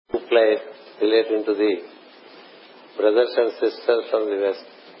life relating to the brothers and sisters from the West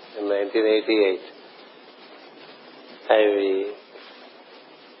in 1988.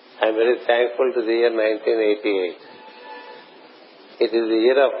 I am very thankful to the year 1988. It is the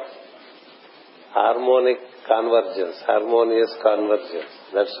year of harmonious convergence.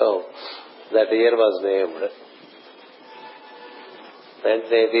 That's how that year was named.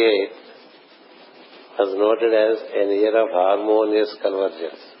 1988 was noted as a year of harmonious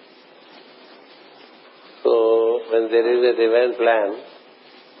convergence. So, when there is a divine plan,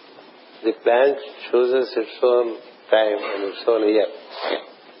 the plan chooses its own time and its own year.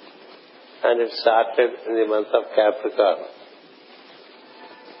 And it started in the month of Capricorn.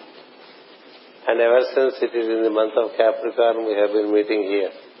 And ever since it is in the month of Capricorn, we have been meeting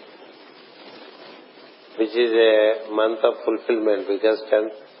here, which is a month of fulfillment because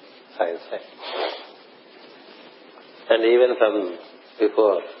 10th science. And even from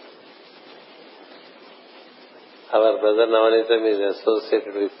before, our brother Navanitam is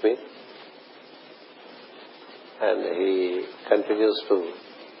associated with me, and he continues to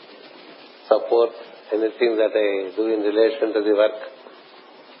support anything that I do in relation to the work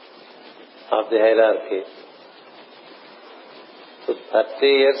of the hierarchy. So 30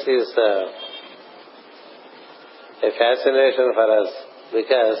 years is a fascination for us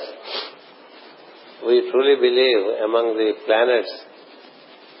because we truly believe among the planets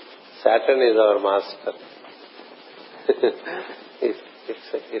Saturn is our master. if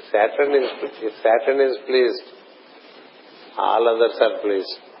Saturn is pleased, all others are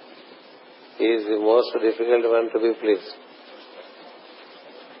pleased. He is the most difficult one to be pleased.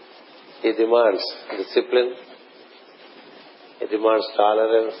 He demands discipline, he demands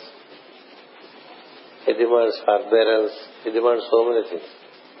tolerance, he demands forbearance, he demands so many things.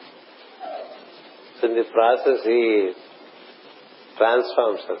 So in the process he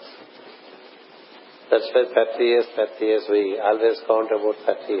transforms us. That's why 30 years, we always count about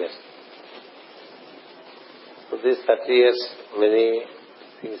 30 years. So these 30 years, many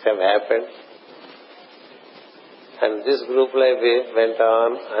things have happened. And this group life went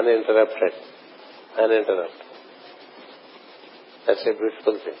on uninterrupted. That's a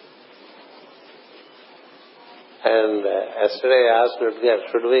beautiful thing. And yesterday I asked Ludger,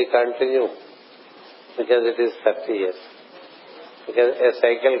 should we continue? Because it is 30 years. Because a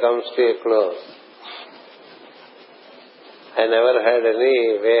cycle comes to a close. I never heard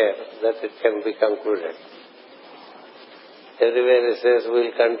anywhere that it can be concluded. Everywhere it says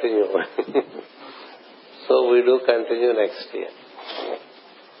we'll continue. So we do continue next year.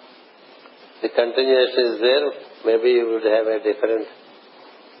 The continuation is there. Maybe you would have a different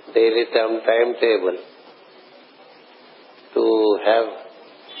daily timetable to have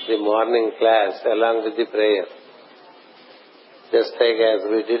the morning class along with the prayer. Just like as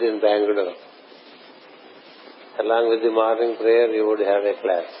we did in Bangalore. Along with the morning prayer, you would have a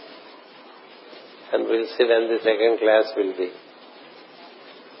class. And we'll see when the second class will be.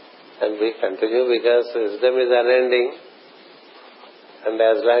 And we continue because wisdom is unending. And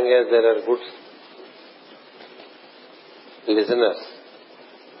as long as there are good listeners,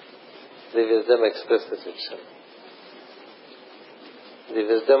 the wisdom expresses itself. The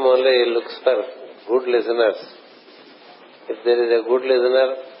wisdom only looks for good listeners. If there is a good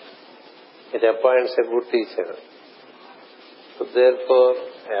listener, it appoints a good teacher. So therefore,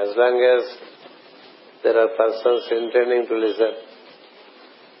 as long as there are persons intending to listen,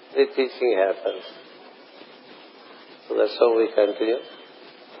 the teaching happens. So that's how we continue.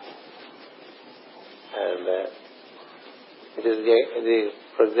 And the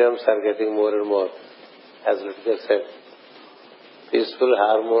programs are getting more and more, as Ludger said, peaceful,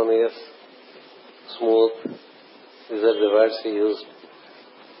 harmonious, smooth. These are the words he used.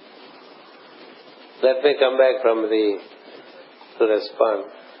 Let me come back to respond.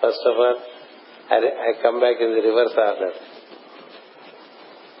 First of all, I come back in the reverse order.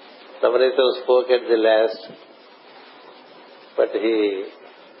 Navanitam spoke at the last, but he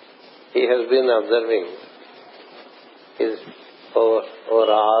has been observing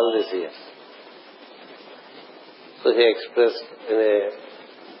over all these years. So he expressed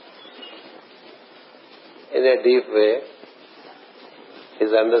in a deep way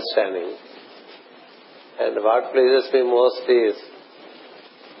his understanding. And what pleases me most is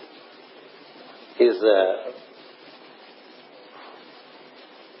his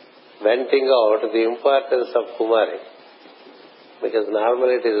venting out the importance of Kumari, because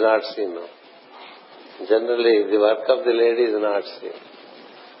normally it is not seen. No? Generally, the work of the lady is not seen.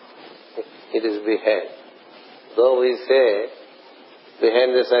 It is behind. Though we say,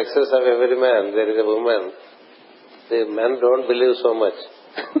 behind the success of every man, there is a woman, the men don't believe so much.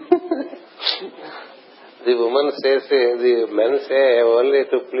 the woman says, the men say only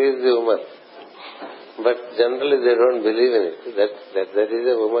to please the woman. But generally they don't believe in it, that there is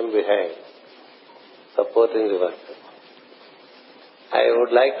a woman behind supporting the work. I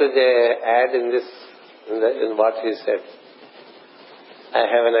would like to add in this, in what he said. I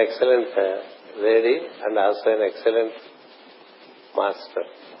have an excellent lady and also an excellent master.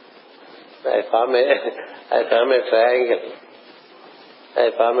 I form a triangle.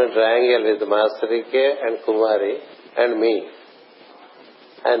 I form a triangle with Master Ike and Kumari and me.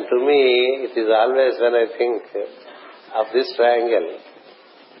 And to me, it is always when I think of this triangle,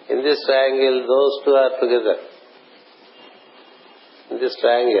 in this triangle, those two are together. In this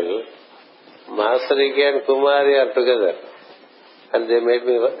triangle, Master Ike and Kumari are together. And they make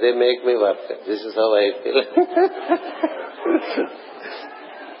me work. This is how I feel.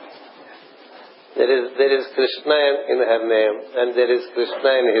 There is Krishna in her name, and there is Krishna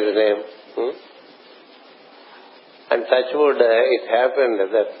in his name. And touch wood, it happened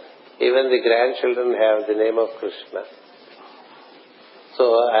that even the grandchildren have the name of Krishna. So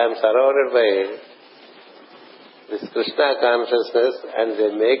I am surrounded by this Krishna consciousness, and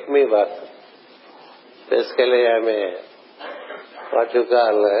they make me work. Basically, I am what you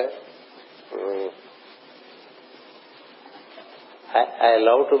call, I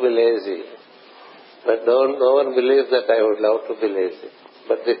love to be lazy. But no one believes that I would love to be lazy.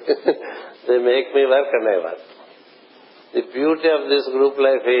 But they make me work and I work. The beauty of this group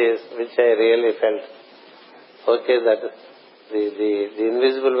life is, which I really felt, that the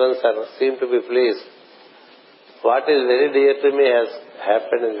invisible ones seem to be pleased. What is very dear to me has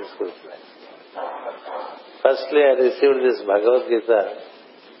happened in this group life. Firstly, I received this Bhagavad Gita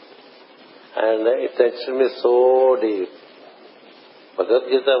and it touched me so deep. Bhagavad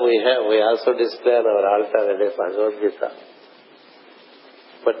Gita we also display on our altar a Bhagavad Gita.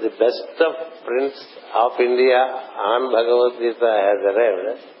 But the best of prints of India on Bhagavad Gita has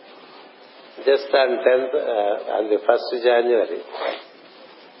arrived just on the 1st January.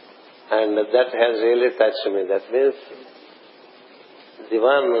 And that has really touched me. That means the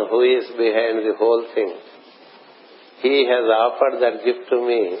one who is behind the whole thing, he has offered that gift to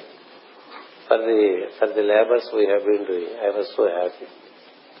me for the labors we have been doing. I was so happy.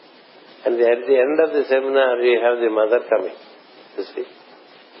 And at the end of the seminar, we have the mother coming. You see?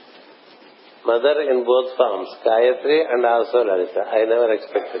 Mother in both forms, Gayatri and also Lalita. I never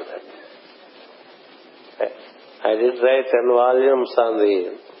expected that. I did write 10 volumes on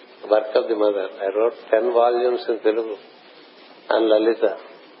the work of the mother. I wrote 10 volumes in Telugu on Lalita.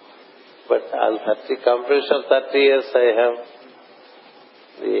 But on completion of 30 years, I have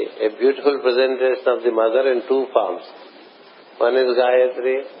a beautiful presentation of the mother in 2 forms. One is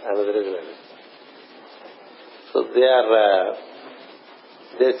Gayatri, another is Lalita. So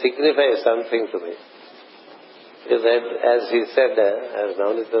they signify something to me. As he said, as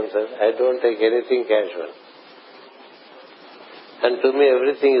Navanitam said, I don't take anything casual. And to me,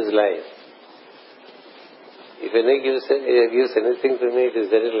 everything is life. If any gives anything to me, it is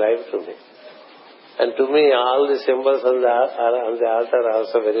very life to me. And to me, all the symbols on the altar are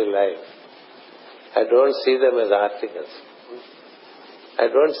also very live. I don't see them as articles. I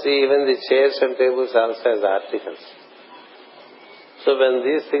don't see even the chairs and tables also as articles. So when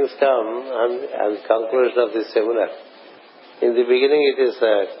these things come on the conclusion of this seminar, in the beginning it is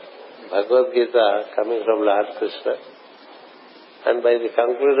Bhagavad Gita coming from Lord Krishna, and by the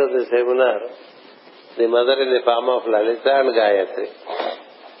conclusion of the seminar, the mother in the form of Lalita and Gayatri.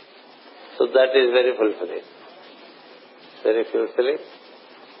 So that is very fulfilling. Very fulfilling.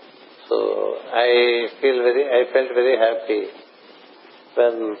 So I felt very happy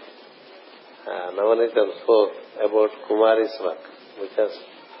when Navanitam spoke about Kumari's work, because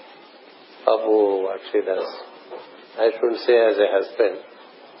Abu, what she does. I shouldn't say as a husband.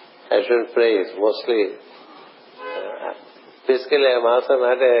 I shouldn't praise. Mostly, basically I am also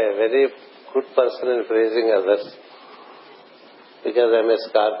not a very good person in praising others, because I am a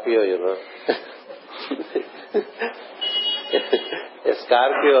Scorpio, you know. A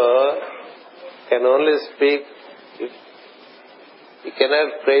Scorpio can only speak, he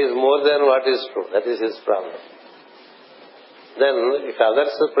cannot praise more than what is true. That is his problem. Then, if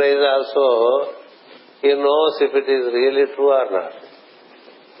others praise also, he knows if it is really true or not.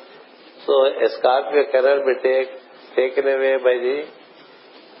 So, a Scorpio cannot be taken away by the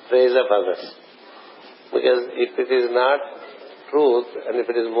praise of others. Because if it is not truth, and if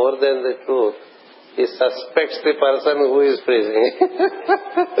it is more than the truth, he suspects the person who is praising.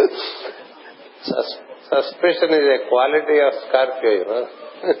 Suspicion is a quality of Scorpio, you know.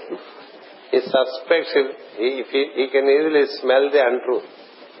 He suspects, he can easily smell the untruth.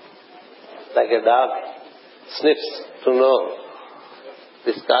 Like a dog. sniffs to know.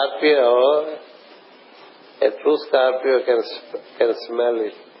 The Scorpio, a true Scorpio can smell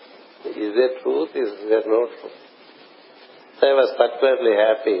it. Is there truth? Is there no truth? So I was particularly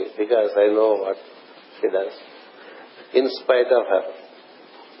happy because I know what she does. In spite of her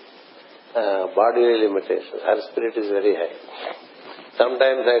bodily limitations, her spirit is very high.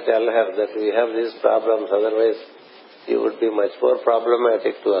 Sometimes I tell her that we have these problems, otherwise you would be much more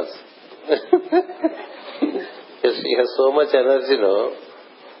problematic to us. Because she has so much energy,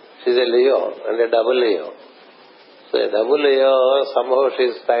 She's a Leo and a double Leo. So a double Leo, somehow she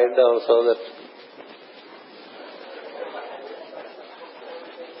is tied down so that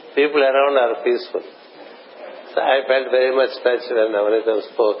people around are peaceful. So I felt very much touched when Navanitam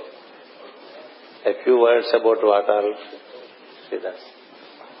spoke a few words about what all she does.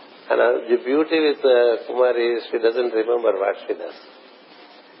 And the beauty with Kumari is she doesn't remember what she does.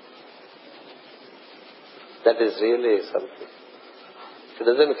 That is really something. She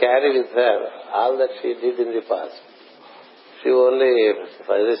doesn't carry with her all that she did in the past. She only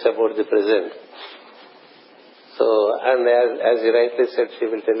worries about the present. So, and as you rightly said, she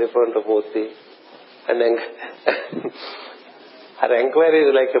will telephone to Murthy. And her enquiry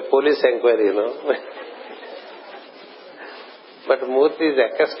is like a police enquiry, But Murthy is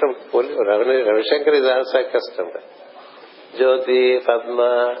accustomed to police. Ravi Shankar is also accustomed. Jyoti,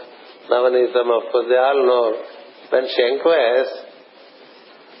 Padma, Navanitam, of course, they all know. When she enquires,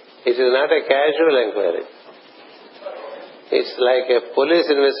 it is not a casual enquiry. It's like a police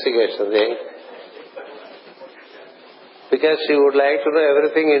investigation. Because she would like to know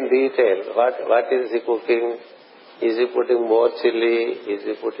everything in detail. What is he cooking? Is he putting more chili? Is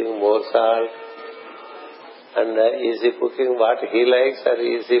he putting more salt? And is he cooking what he likes, or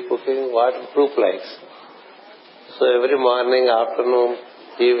is he cooking what group likes? So every morning, afternoon,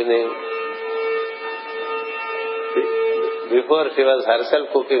 evening, before she was herself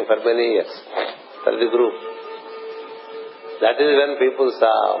cooking for many years for the group. That is when people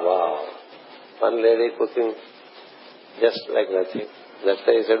saw, wow, one lady cooking just like nothing. That's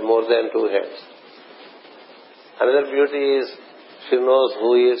why he said more than 2 heads. Another beauty is she knows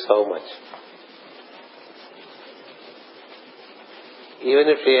who eats how much. Even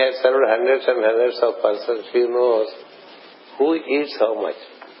if she has served hundreds and hundreds of persons, she knows who eats how much.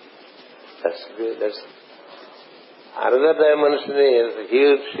 That's another dimension is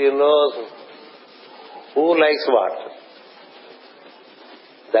here she knows who likes what.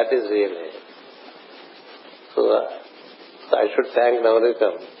 That is really. So I should thank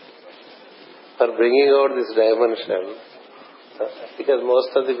Navanitam for bringing out this dimension, because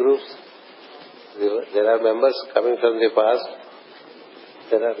most of the groups, there are members coming from the past,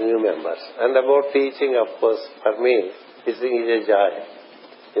 there are new members. And about teaching, of course, for me, teaching is a joy.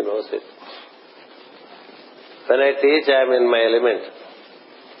 He knows it. When I teach, I am in my element.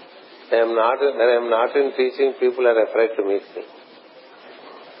 When I am not in teaching, people are afraid to meet me.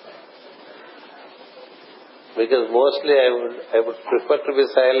 Because mostly I would prefer to be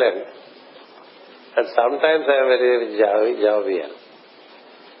silent, and sometimes I am very jovial.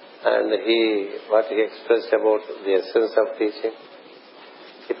 And what he expressed about the essence of teaching,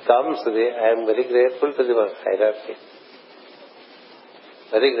 it comes I am very grateful to the hierarchy.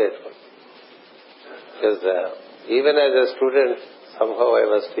 Very grateful. Because even as a student, somehow I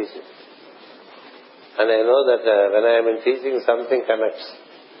was teaching. And I know that when I am in teaching, something connects.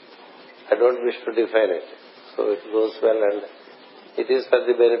 I don't wish to define it. So it goes well, and it is for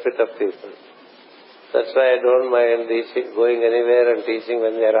the benefit of people. That's why I don't mind teaching, going anywhere and teaching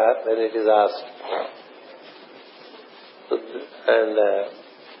when it is asked. And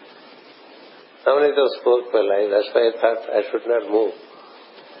Navanitam spoke well. That's why I thought I should not move.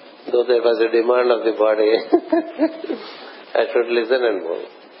 Though there was a demand of the body, I should listen and move.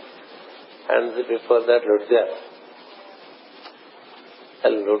 And before that, Ludger.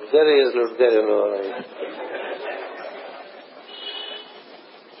 And Ludger is Ludger,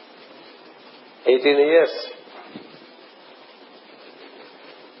 18 years.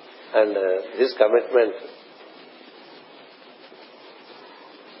 And his commitment.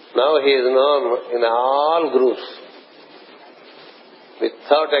 Now he is known in all groups,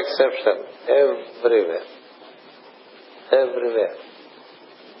 without exception, everywhere. Everywhere.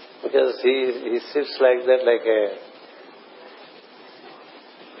 Because he sits like that,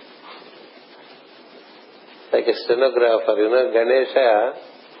 like a stenographer. Ganesha,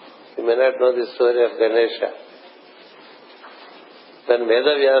 you may not know the story of Ganesha. When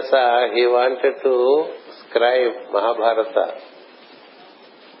Vedavyasa, he wanted to scribe Mahabharata.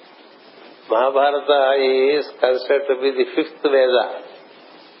 Mahabharata is considered to be the 5th Veda,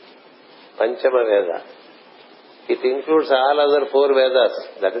 Panchama Veda. It includes all other 4 Vedas.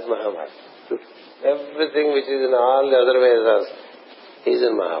 That is Mahabharata. Everything which is in all the other Vedas is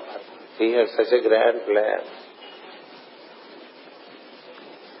in Mahabharata. He had such a grand plan.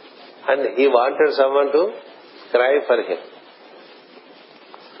 And he wanted someone to scribe for him.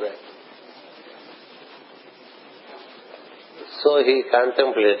 So he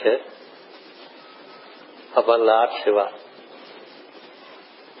contemplated upon Lord Shiva.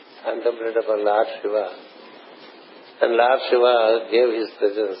 And Lord Shiva gave his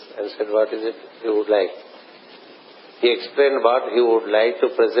presence and said, what is it you would like? He explained what he would like to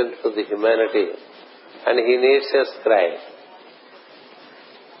present to the humanity, and he needs a scribe.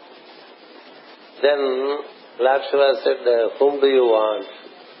 Then Lord Shiva said, whom do you want?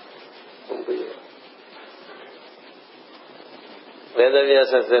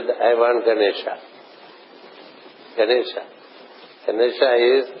 Vedavyasa said, I want Ganesha. Ganesha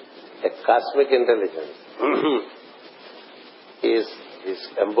is a cosmic intelligence. He is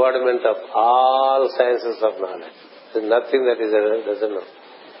embodiment of all sciences of knowledge. There is nothing that he doesn't know.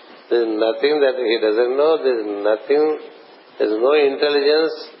 There is nothing that he doesn't know. There is no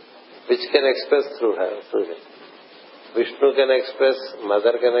intelligence which can express through him. Vishnu can express,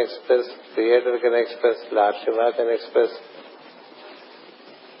 Mother can express, Creator can express, Lord Shiva can express,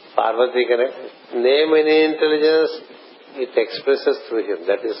 Parvati can express. Name any intelligence, it expresses through him.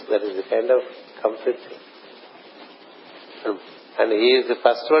 That is the kind of complete thing. And he is the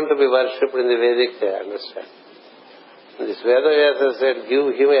first one to be worshipped in the Vedic, understand. This Vedavyasa said, give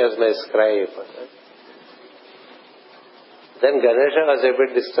him as my scribe. Then Ganesha was a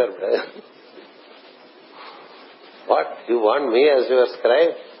bit disturbed. What? You want me as your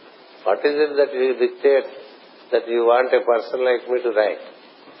scribe? What is it that you dictate that you want a person like me to write?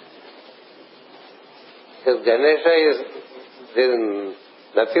 Because Ganesha there is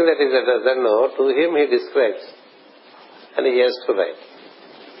nothing that he doesn't know. To him he describes. And he has to write.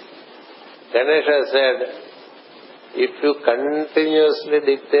 Ganesha said, if you continuously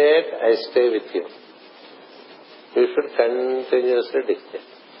dictate, I stay with you. You should continuously dictate.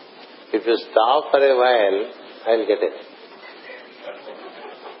 If you stop for a while, I'll get it.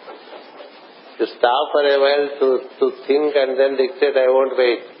 If you stop for a while to think and then dictate, I won't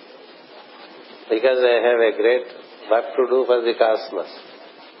wait. Because I have a great work to do for the cosmos.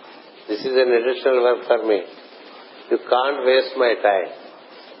 This is an additional work for me. You can't waste my time.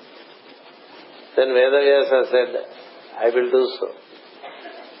 Then Vedavyasa said, I will do so.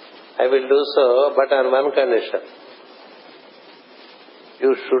 But on one condition.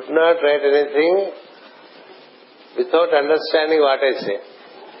 You should not write anything without understanding what I say.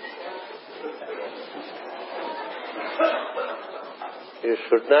 You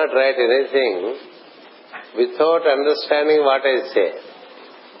should not write anything without understanding what I say.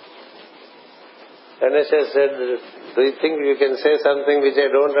 Ganesha said, do you think you can say something which I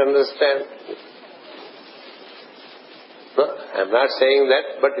don't understand? No, I am not saying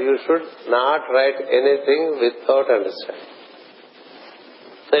that, but you should not write anything without understanding.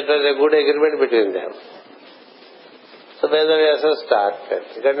 So it was a good agreement between them. So Vedavyasa started.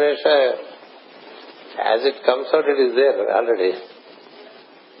 Ganesha, as it comes out, it is there already.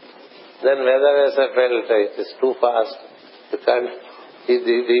 Then Vedavyasa felt it is too fast. You can't.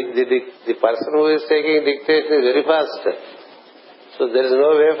 The person who is taking dictation is very fast. So there is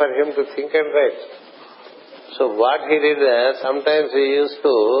no way for him to think and write. So what he did, sometimes he used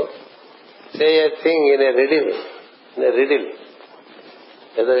to say a thing in a riddle.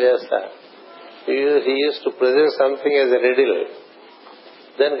 Vedavyasa. He used to present something as a riddle.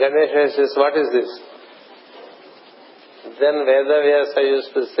 Then Ganesha says, what is this? Then Vedavyasa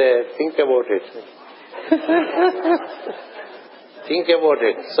used to say, think about it. Think about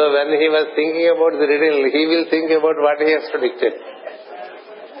it. So when he was thinking about the riddle, he will think about what he has to dictate.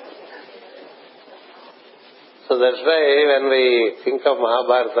 So that's why when we think of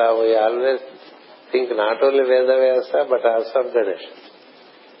Mahabharata, we always think not only Vedavyasa but also of Ganesha.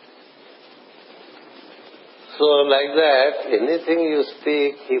 So like that, anything you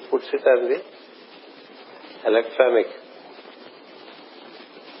speak, he puts it on the electronic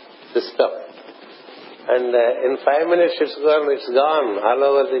system. And in 5 minutes it's gone all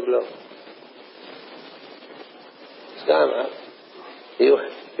over the globe. It's gone. Huh?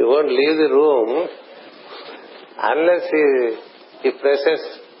 You won't leave the room unless he presses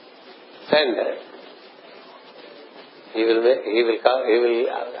send. He will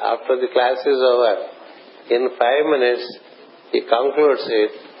after the class is over, in 5 minutes he concludes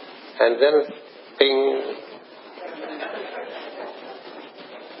it, and then ping.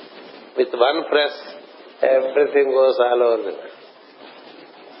 With one press, everything goes all over the world.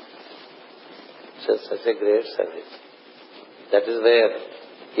 such a great service. That is where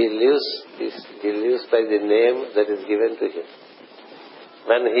he lives by the name that is given to him.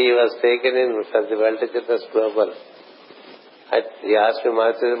 When he was taken in for the World Charitas Global, he asked me,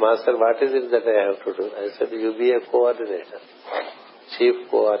 Master, what is it that I have to do? I said, you be a coordinator, chief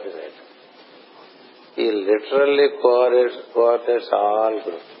coordinator. He literally coordinates all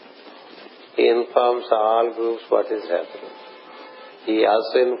groups. He informs all groups what is happening. He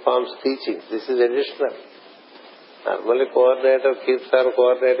also informs teaching. This is additional. Normally coordinator keeps on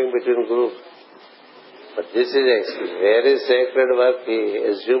coordinating between groups. But this is a very sacred work he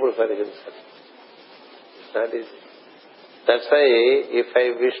assumed for himself. It's not easy. That's why if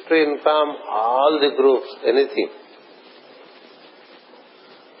I wish to inform all the groups anything,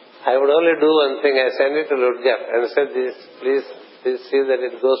 I would only do one thing. I send it to Ludger and said, please see that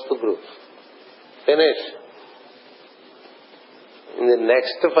it goes to groups. Finish. In the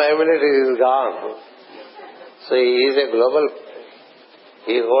next 5 minutes it is gone. So he is a global,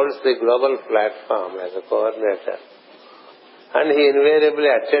 he holds the global platform as a coordinator. And he invariably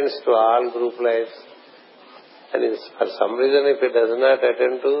attends to all group lives. And for some reason if he does not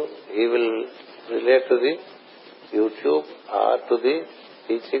attend to, he will relate to the YouTube or to the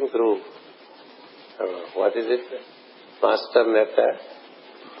teaching through, what is it? Master Net,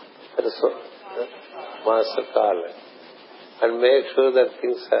 Master Call. And make sure that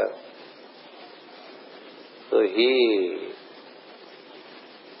things are. So he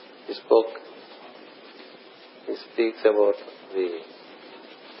speaks about the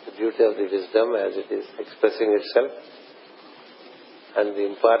beauty of the wisdom as it is expressing itself and the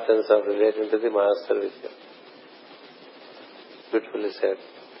importance of relating to the Master Wisdom. Beautifully said.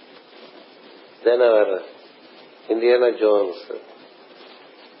 Then our Indiana Jones.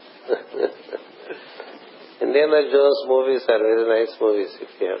 Indiana Jones movies are very nice movies if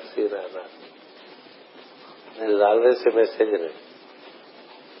you have seen or not. There is always a message in it.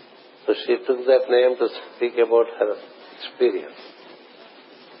 So she took that name to speak about her experience.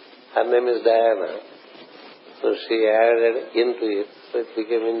 Her name is Diana. So she added into it, so it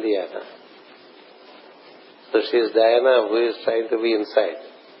became Indiana. So she is Diana who is trying to be inside.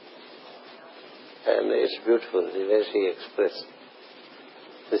 And it's beautiful the way she expressed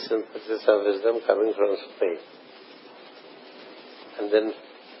the synthesis of wisdom coming from Spain. And then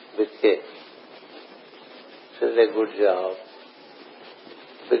Birke. She did a good job.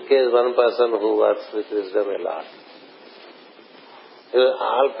 Birke is one person who works with wisdom a lot.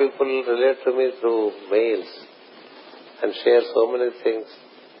 All people relate to me through mails and share so many things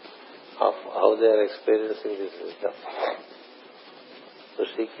of how they are experiencing this wisdom. So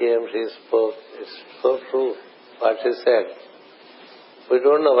she came, she spoke. It's so true what she said. We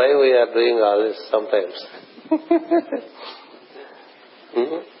don't know why we are doing all this sometimes.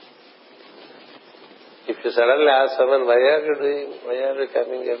 If you suddenly ask someone, why are you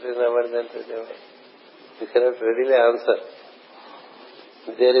coming every now and then to them? You cannot readily answer.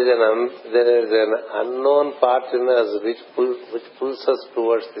 There is an unknown part in us which pulls us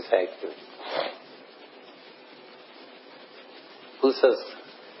towards this activity. Pulls us.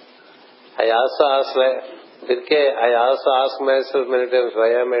 I also ask myself many times,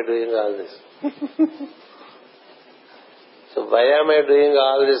 why am I doing all this? So why am I doing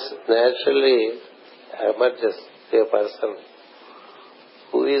all this? Naturally emerges to a person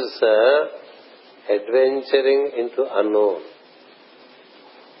who is adventuring into unknown.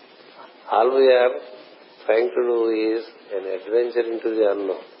 All we are trying to do is an adventure into the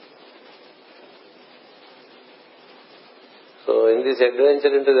unknown. So in this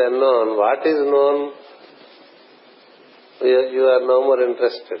adventure into the unknown, what is known, you are no more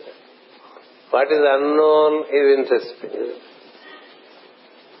interested. What is unknown is interesting.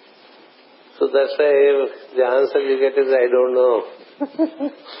 So that's why the answer you get is, I don't know.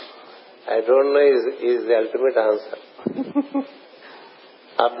 I don't know is the ultimate answer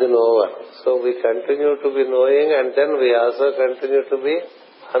of the knower. So we continue to be knowing and then we also continue to be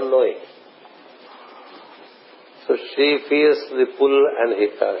unknowing. So she feels the pull and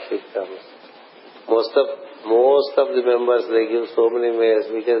she comes. Most of the members, they give so many mails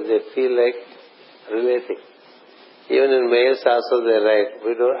because they feel like relating. Even in mails also they write,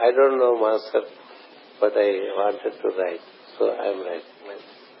 I don't know, Master, but I wanted to write, so I am writing.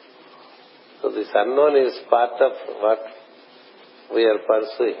 So this unknown is part of what we are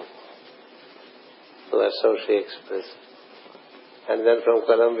pursuing. So that's how she expressed. And then from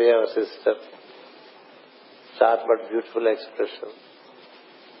Colombia, our sister, short but beautiful expression.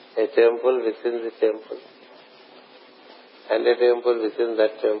 A temple within the temple. And a temple within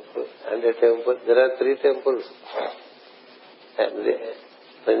that temple. And a temple. There are 3 temples. And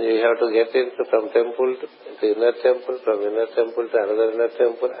Then you have to get into from temple to inner temple, from inner temple to another inner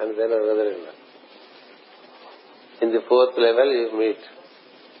temple, and then another inner. In the fourth level, you meet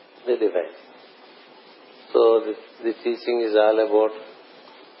the divine. So the teaching is all about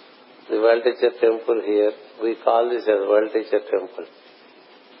the World Teacher Temple here. We call this as World Teacher Temple.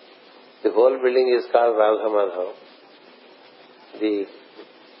 The whole building is called Radha Madhav.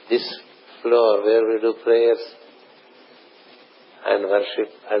 This floor where we do prayers and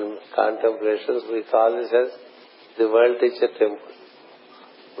worship and contemplations, we call this as the World Teacher Temple.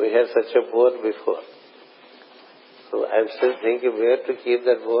 We had such a board before. So I'm still thinking where to keep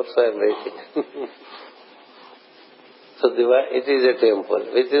that board, so I'm waiting. So it is a temple.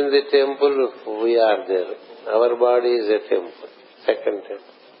 Within the temple we are there. Our body is a temple. Second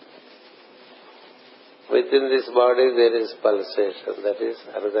temple. Within this body there is pulsation. That is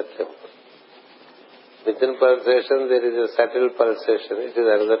another temple. Within pulsation there is a subtle pulsation. It is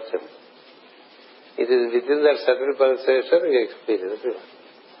another temple. It is within that subtle pulsation we experience it.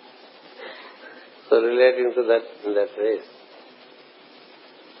 So relating to that in that way.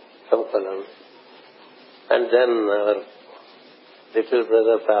 Some column. And then our little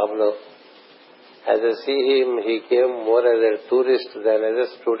brother Pablo, as I see him, he came more as a tourist than as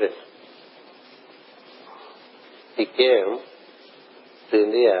a student. He came to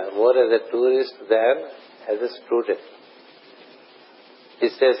India more as a tourist than as a student. He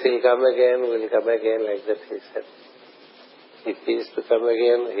says he'll come again, we'll come again, like that he said. If he is to come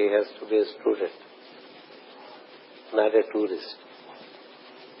again, he has to be a student, not a tourist.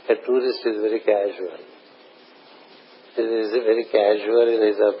 A tourist is very casual. He is very casual in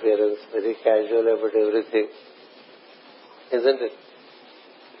his appearance, very casual about everything. Isn't it?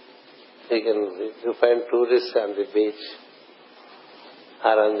 You find tourists on the beach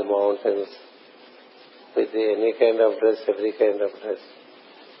or on the mountains with any kind of dress, every kind of dress.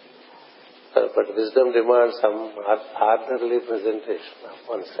 But wisdom demands some orderly presentation of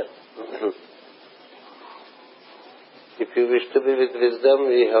oneself. If you wish to be with wisdom,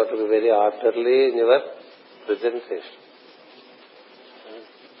 you have to be very orderly in your presentation.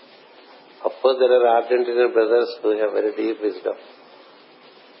 Of course, there are Argentinian brothers who have very deep wisdom.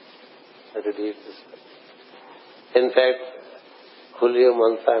 Very deep wisdom. In fact, Julio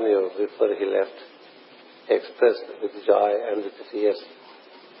Montaño, before he left, expressed with joy and with tears,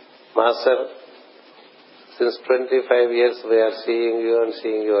 Master, since 25 years we are seeing you and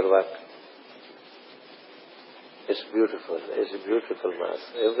seeing your work. It's beautiful. It's beautiful,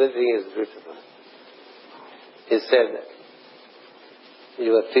 Master. Everything is beautiful. He said,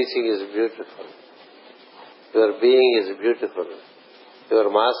 your teaching is beautiful. Your being is beautiful. Your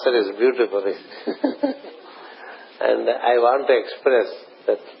Master is beautiful. And I want to express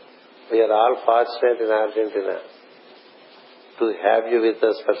that we are all fortunate in Argentina to have you with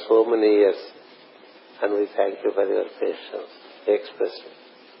us for so many years. And we thank you for your patience. He expressed it.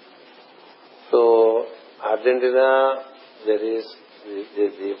 So, Argentina, there is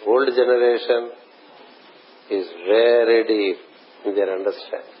the old generation is very deep in their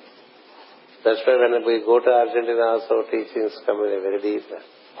understanding. That's why when we go to Argentina also teachings come in a very deep way.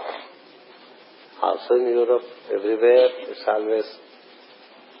 Also in Europe, everywhere, it's always.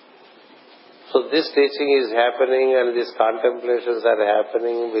 So this teaching is happening and these contemplations are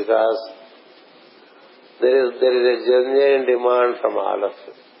happening because there is a genuine demand from all of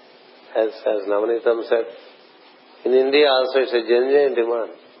you. As Navanitam said, in India also it's a genuine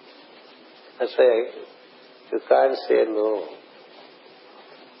demand. That's why you can't say no.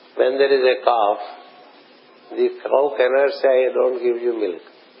 When there is a calf, the cow cannot say, I don't give you milk.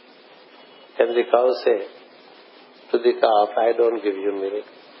 Can the cow say to the calf, I don't give you milk?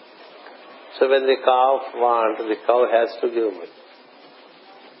 So when the calf wants, the cow has to give milk.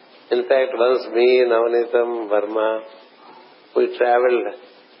 In fact, once me, Navanitam, Verma, we travelled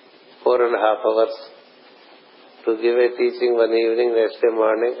 4.5 hours to give a teaching one evening, next day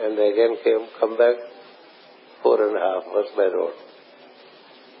morning, and again come back 4.5 hours by road.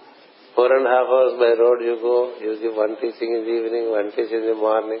 4.5 hours by road you go, you give one teaching in the evening, one teaching in the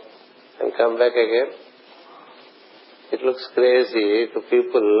morning, and come back again. It looks crazy to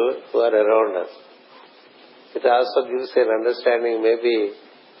people who are around us. It also gives an understanding, maybe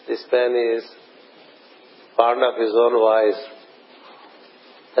this man is fond of his own voice.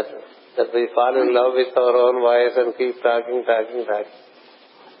 That we fall in love with our own voice and keep talking.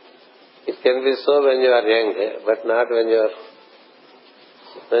 It can be so when you are young, but not when you are.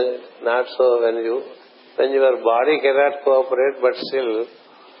 Not so when your body cannot cooperate, but still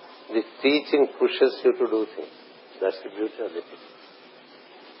the teaching pushes you to do things. That's the beauty of it.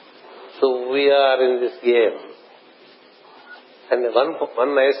 So we are in this game. And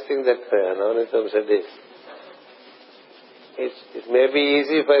one nice thing that Navanitam said is, it may be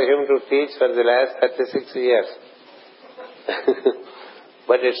easy for him to teach for the last 36 years.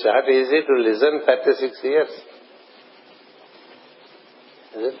 But it's not easy to listen 36 years.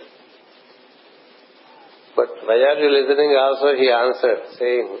 Is it? But why are you listening also, he answered,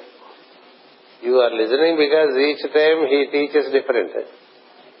 saying, you are listening because each time he teaches different.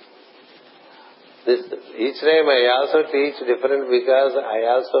 Each time I also teach different because I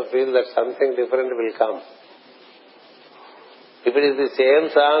also feel that something different will come. If it is the same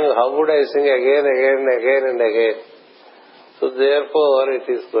song, how would I sing again and again? So therefore it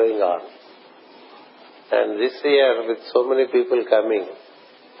is going on. And this year, with so many people coming,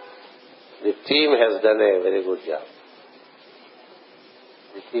 the team has done a very good job.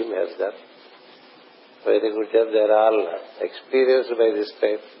 The team has done a very good job. They are all experienced by this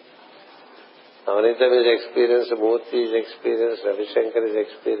time. Navanitam is experienced, Murthy is experienced, Ravi Shankar is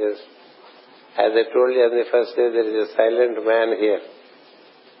experienced. As I told you on the first day, there is a silent man here.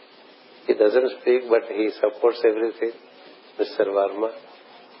 He doesn't speak, but he supports everything, Mr. Varma.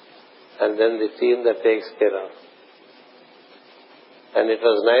 And then the team that takes care of. And it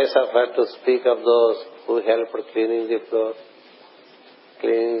was nice of her to speak of those who helped cleaning the floor,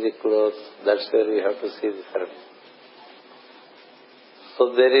 cleaning the clothes. That's where we have to see the service.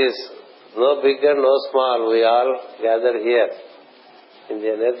 So there is no big and no small. We all gather here in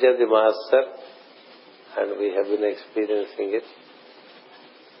the energy of the Master, and we have been experiencing it.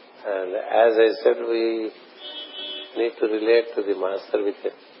 And as I said, we need to relate to the Master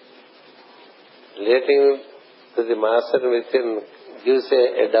within. Relating to the Master within gives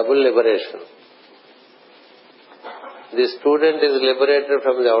a double liberation. The student is liberated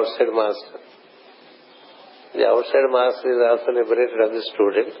from the outside Master. The outside Master is also liberated of the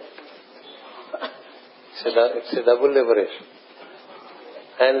student. It's a double liberation.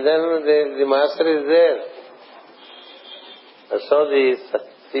 And then the Master is there. That's how the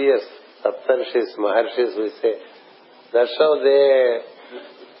seers, Saptarshis, Maharshis, we say, that's how they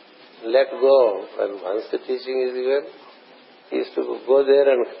let go. When once the teaching is given, he used to go there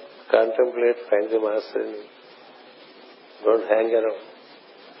and contemplate, find the Master in him. Don't hang around.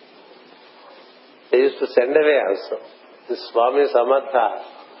 They used to send away also. This Swami Samatha,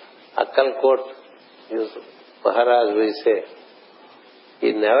 Akkalkot, Maharaj, we say,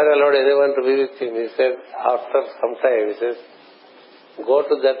 he never allowed anyone to be with him. He said, after some time, he says, go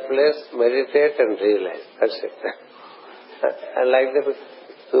to that place, meditate and realize. That's it. And like that,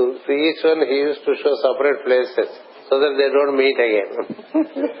 to each one he used to show separate places so that they don't meet again.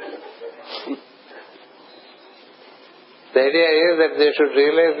 The idea is that they should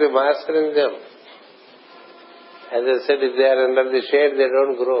realize the Master in them. As I said, if they are under the shade, they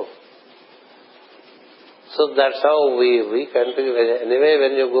don't grow. So that's how we continue. Anyway,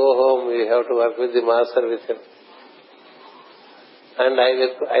 when you go home, you have to work with the Master within. And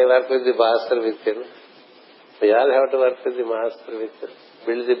I work with the Master within. We all have to work with the Master within.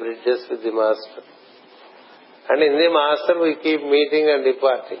 Build the bridges with the Master. And in the Master we keep meeting and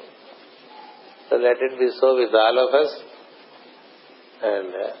departing. So let it be so with all of us.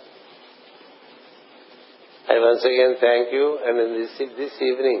 And I once again thank you. And in this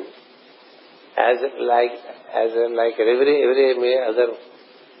evening, as like every other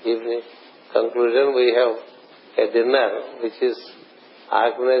evening conclusion, we have a dinner which is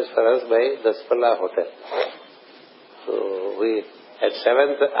organized for us by Daspala Hotel. So we at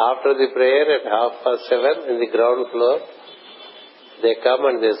 7th, after the prayer at 7:30 in the ground floor, they come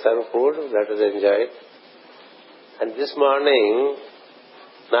and they serve food. That is enjoyed. And this morning,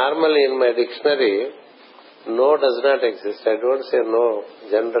 normally in my dictionary, no does not exist. I don't say no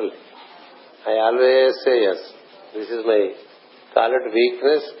generally. I always say yes. This is my, call it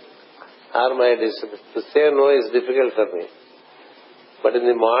weakness or my discipline. To say no is difficult for me. But in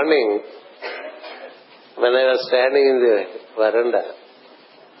the morning, when I was standing in the veranda,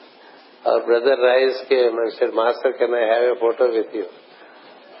 our brother Rais came and said, Master, can I have a photo with you?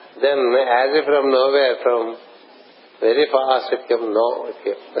 Then, as if from nowhere, from very fast, it came.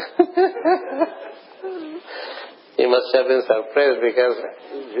 He must have been surprised because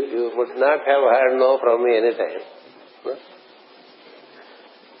you would not have heard no from me any time. No?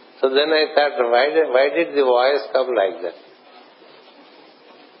 So then I thought, why did the voice come like that?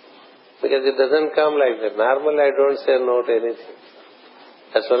 Because it doesn't come like that. Normally I don't say no to anything.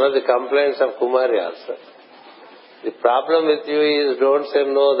 That's one of the complaints of Kumari also. The problem with you is don't say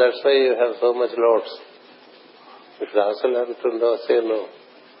no, that's why you have so much loads. You should also learn to say no.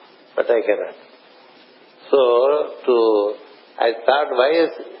 But I cannot. So, I thought, why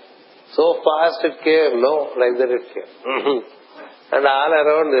is so fast it came? No, like that it came. And all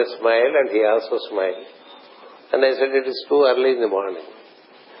around they smiled and he also smiled. And I said, it is too early in the morning.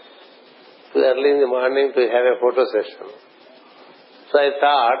 Too early in the morning to have a photo session. So I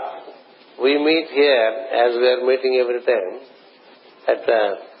thought, we meet here as we are meeting every time at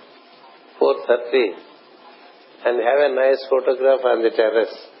 4:30 and have a nice photograph on the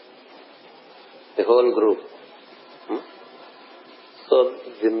terrace. The whole group. So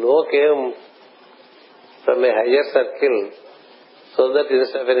the no came from a higher circle, so that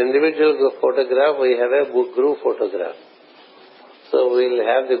instead of an individual photograph, we have a group photograph. So we will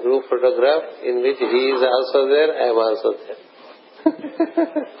have the group photograph in which he is also there, I am also there.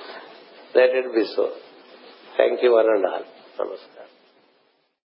 Let it be so. Thank you one and all. Namaskar.